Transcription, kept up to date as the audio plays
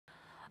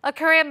A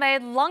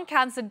Korean-made lung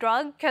cancer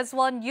drug has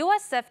won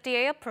US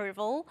FDA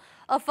approval,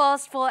 a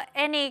first for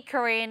any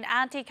Korean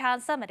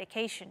anti-cancer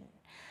medication.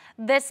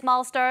 This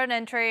milestone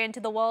entry into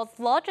the world's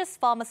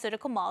largest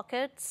pharmaceutical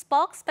market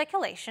sparks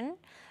speculation.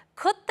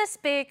 Could this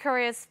be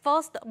Korea's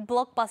first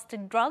blockbuster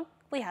drug?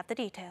 We have the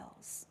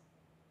details.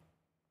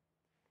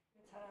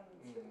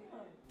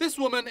 This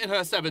woman in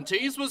her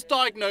 70s was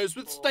diagnosed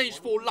with stage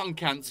 4 lung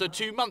cancer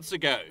 2 months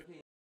ago.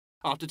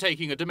 After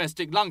taking a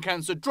domestic lung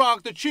cancer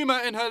drug, the tumour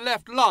in her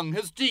left lung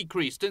has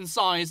decreased in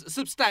size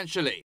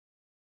substantially.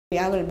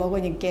 약을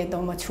먹으니까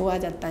너무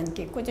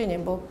좋아졌다니까 꾸준히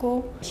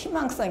먹고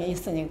희망성이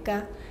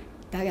있으니까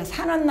내가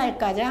사는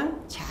날까지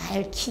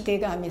잘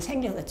기대감이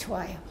생겨서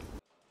좋아요.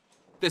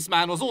 This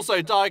man was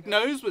also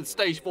diagnosed with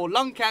stage 4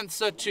 lung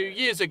cancer 2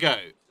 years ago.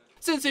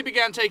 Since he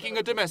began taking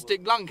a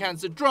domestic lung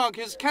cancer drug,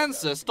 his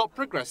cancer stopped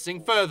progressing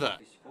further.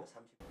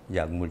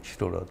 약물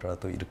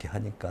치료라도 이렇게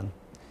하니까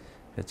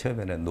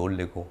처음에는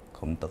놀래고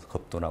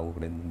겁도 나고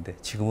그랬는데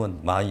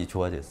지금은 많이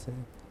좋아졌어요.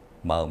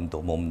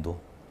 마음도 몸도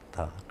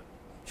다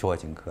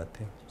좋아진 것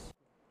같아요.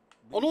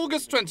 On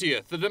August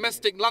 20th, the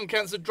domestic lung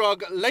cancer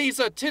drug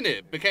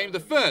lasertinib became the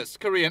first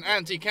Korean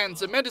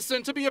anti-cancer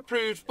medicine to be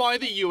approved by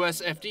the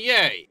US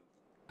FDA.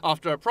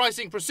 After a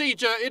pricing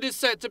procedure, it is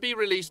set to be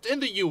released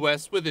in the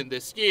US within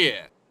this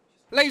year.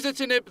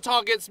 Lasertinib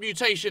targets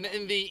mutation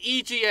in the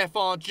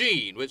EGFR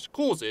gene, which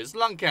causes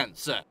lung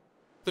cancer.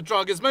 The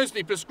drug is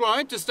mostly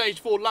prescribed to stage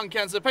 4 lung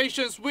cancer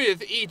patients with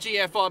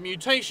EGFR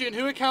mutation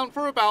who account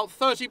for about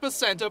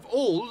 30% of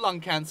all lung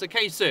cancer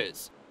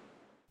cases.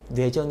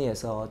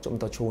 뇌전이에서 좀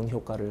더 좋은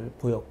효과를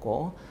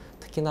보였고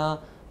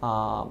특히나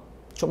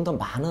좀 더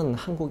많은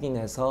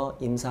한국인에서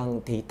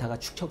임상 데이터가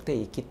축적되어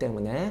있기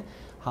때문에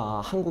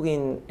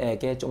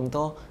한국인에게 좀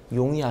더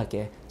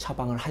용이하게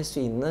처방을 할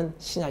수 있는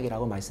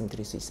신약이라고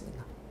말씀드릴 수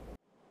있습니다.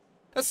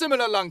 A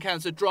similar lung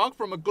cancer drug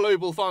from a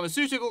global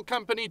pharmaceutical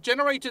company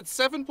generated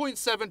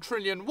 7.7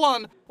 trillion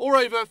won, or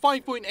over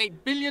 $5.8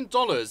 billion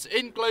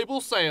in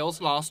global sales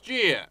last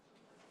year.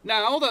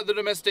 Now that the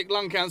domestic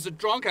lung cancer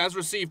drug has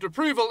received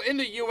approval in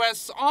the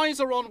US, eyes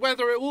are on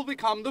whether it will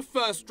become the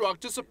first drug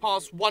to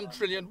surpass 1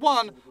 trillion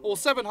won, or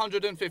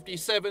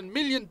 $757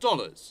 million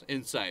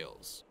in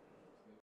sales.